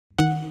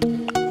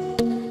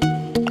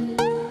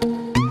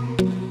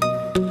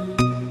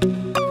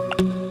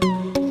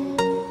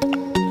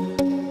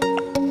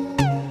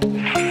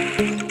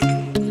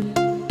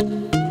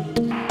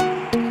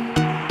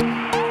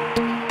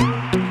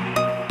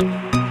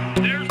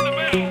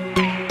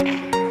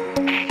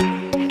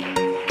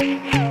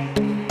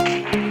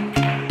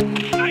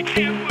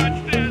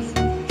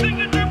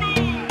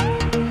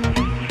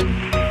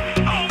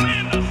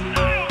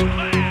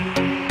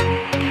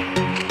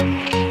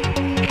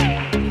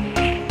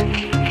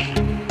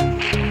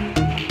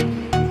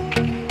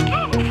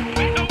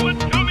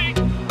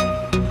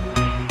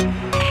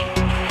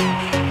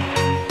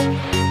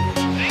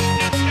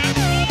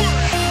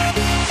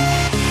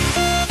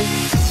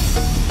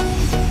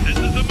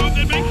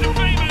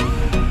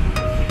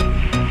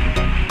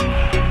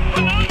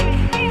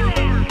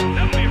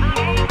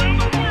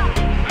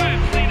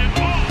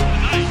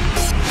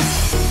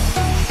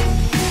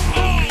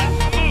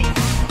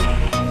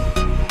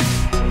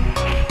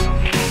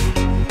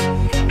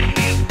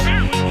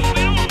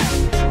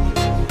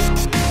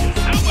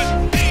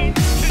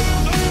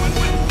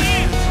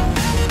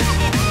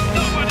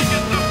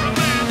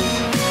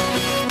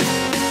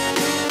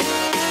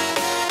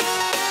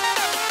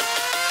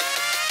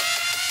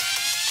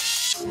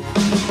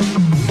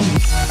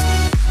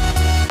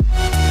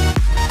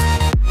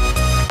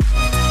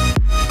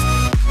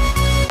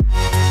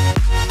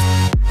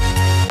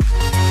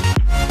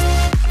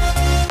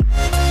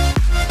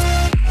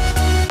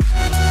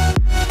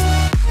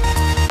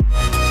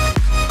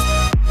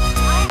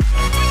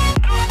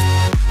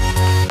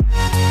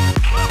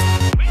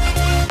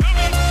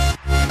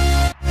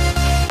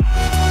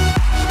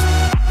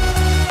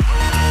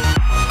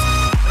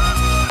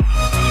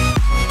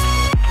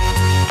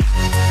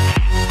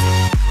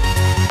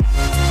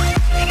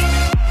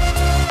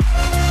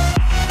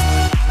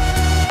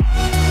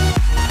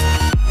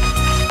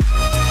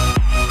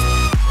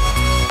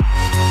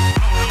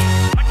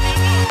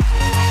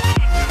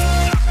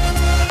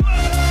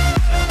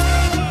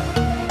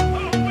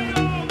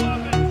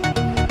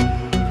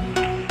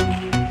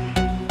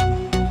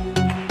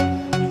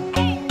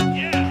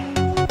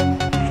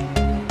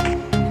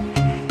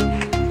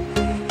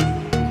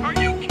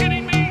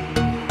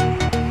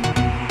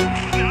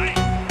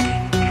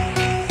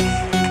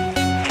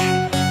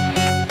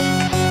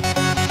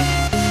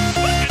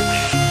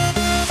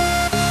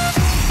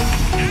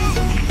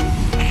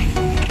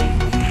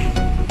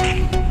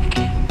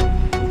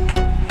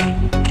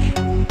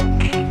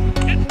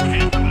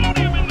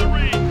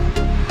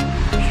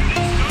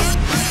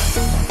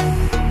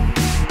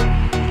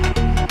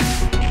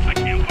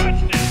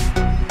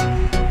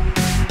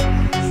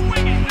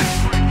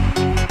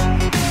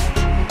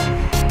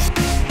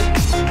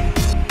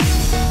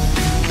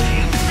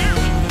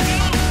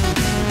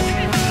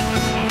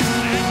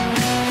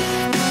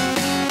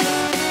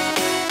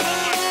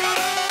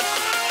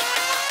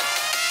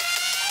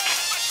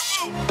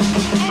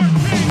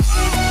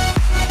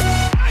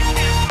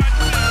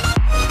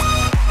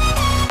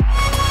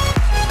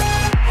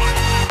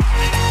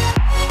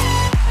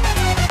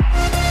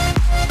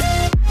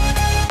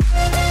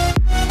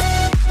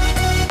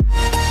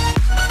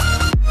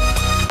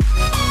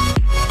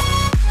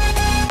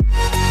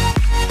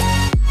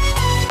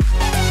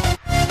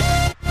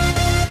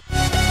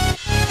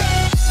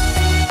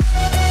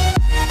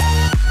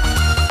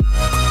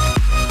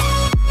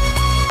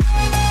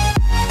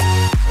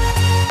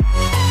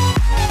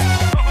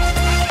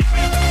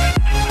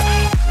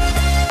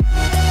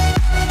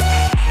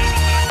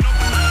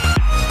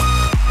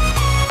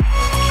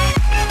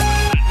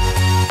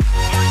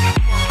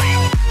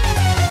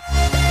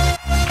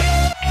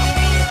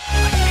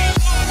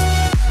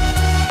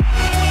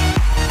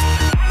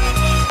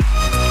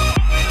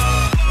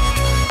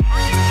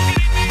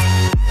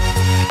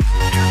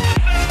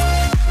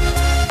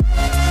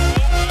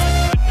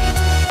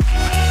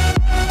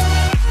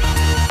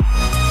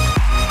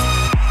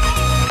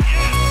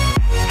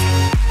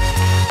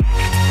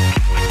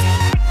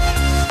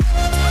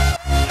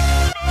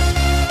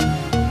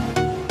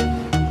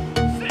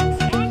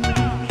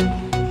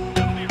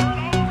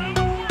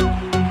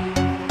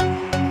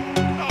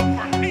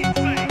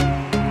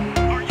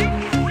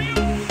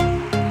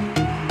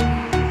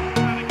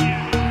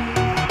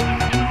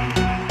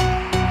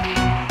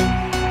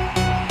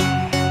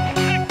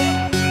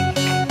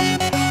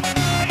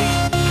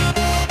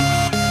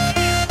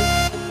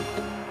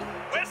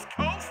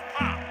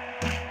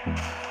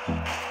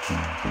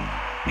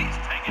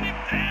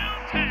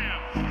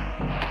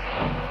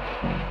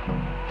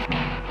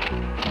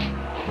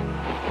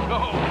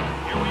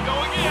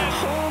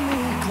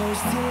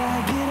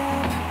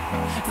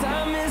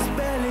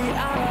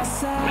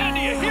side. Man, do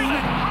you hear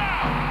that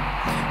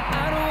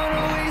I don't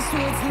wanna waste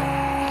what's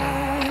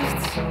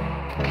left.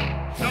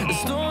 The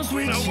storms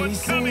we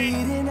chase are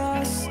leading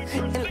us,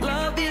 and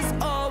love is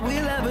all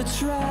we'll ever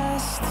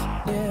trust.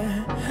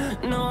 Yeah,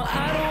 no,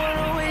 I don't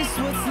wanna waste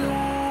what's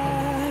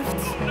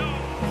left.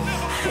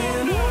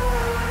 And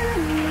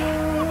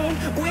on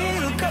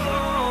we'll go,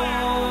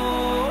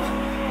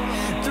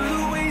 through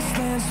the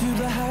wastelands, through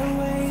the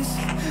highways,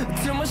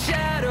 till my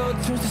shadow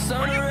turns to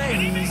sun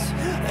rays.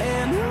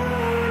 And on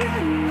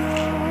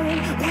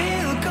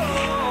we'll go,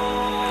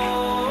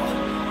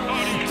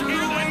 through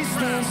the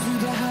wastelands, through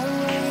the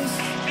highways,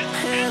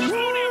 and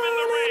on we'll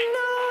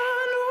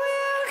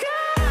go.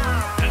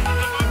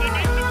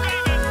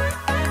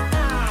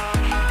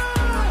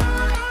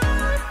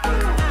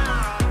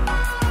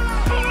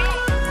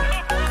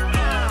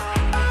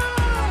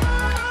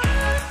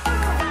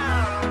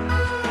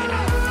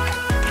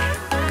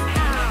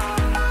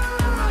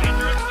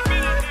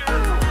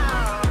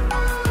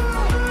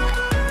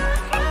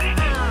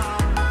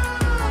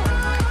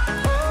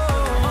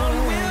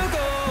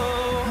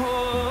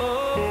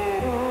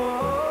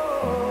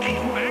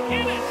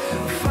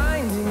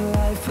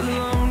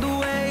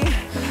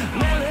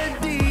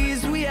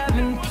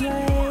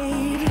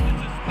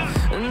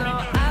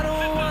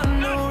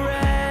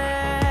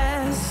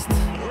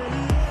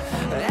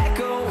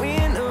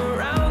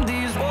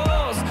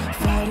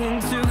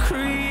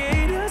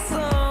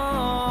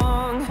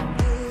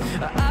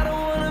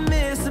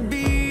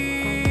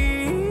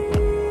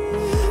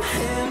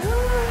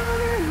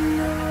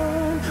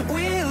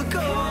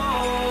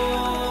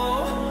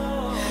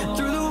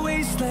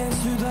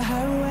 Through the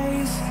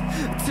highways,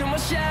 till my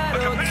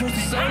shadow turns to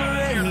sun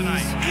rays.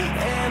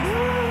 And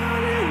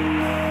on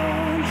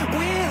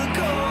we'll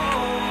go,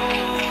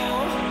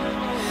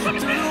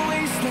 through the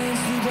wastelands,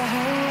 through the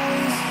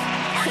highways,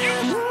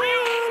 and on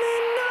we'll go.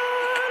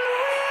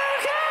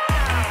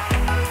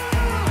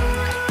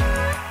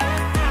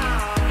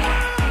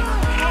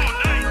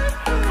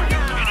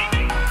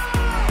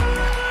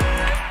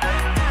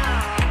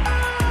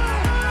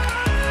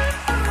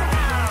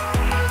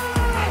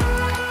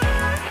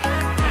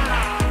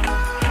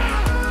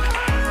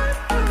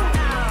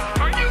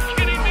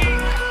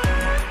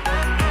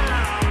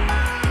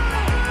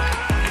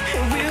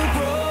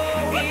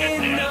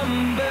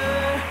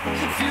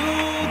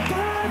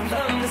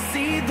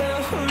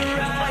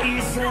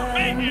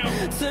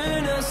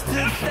 Turn us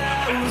to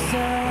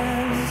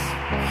thousands,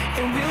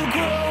 and we'll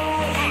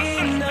grow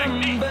in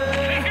number,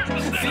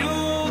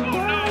 fueled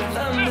by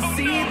them to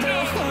see the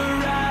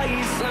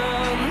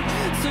horizon.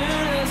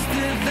 Turn us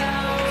to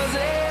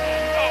thousands,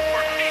 and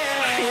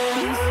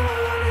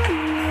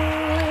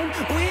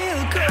on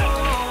we'll go,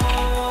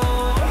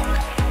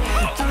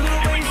 through the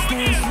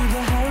wastelands, through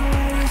the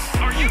highways,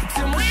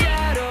 till my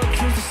shadow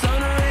turns to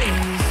sun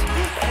rays.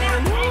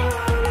 And on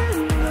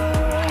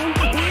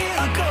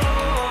we'll go,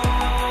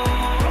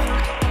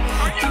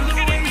 through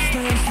the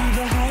wastelands, through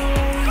the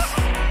highways,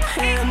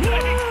 and on.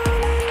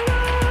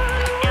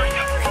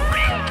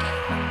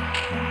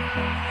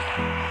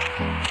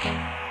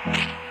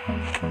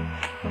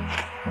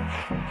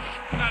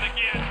 Not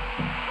again.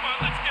 Come on,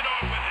 let's get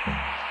on with it.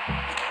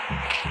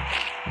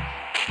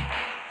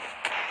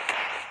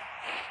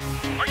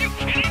 Are you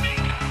kidding me?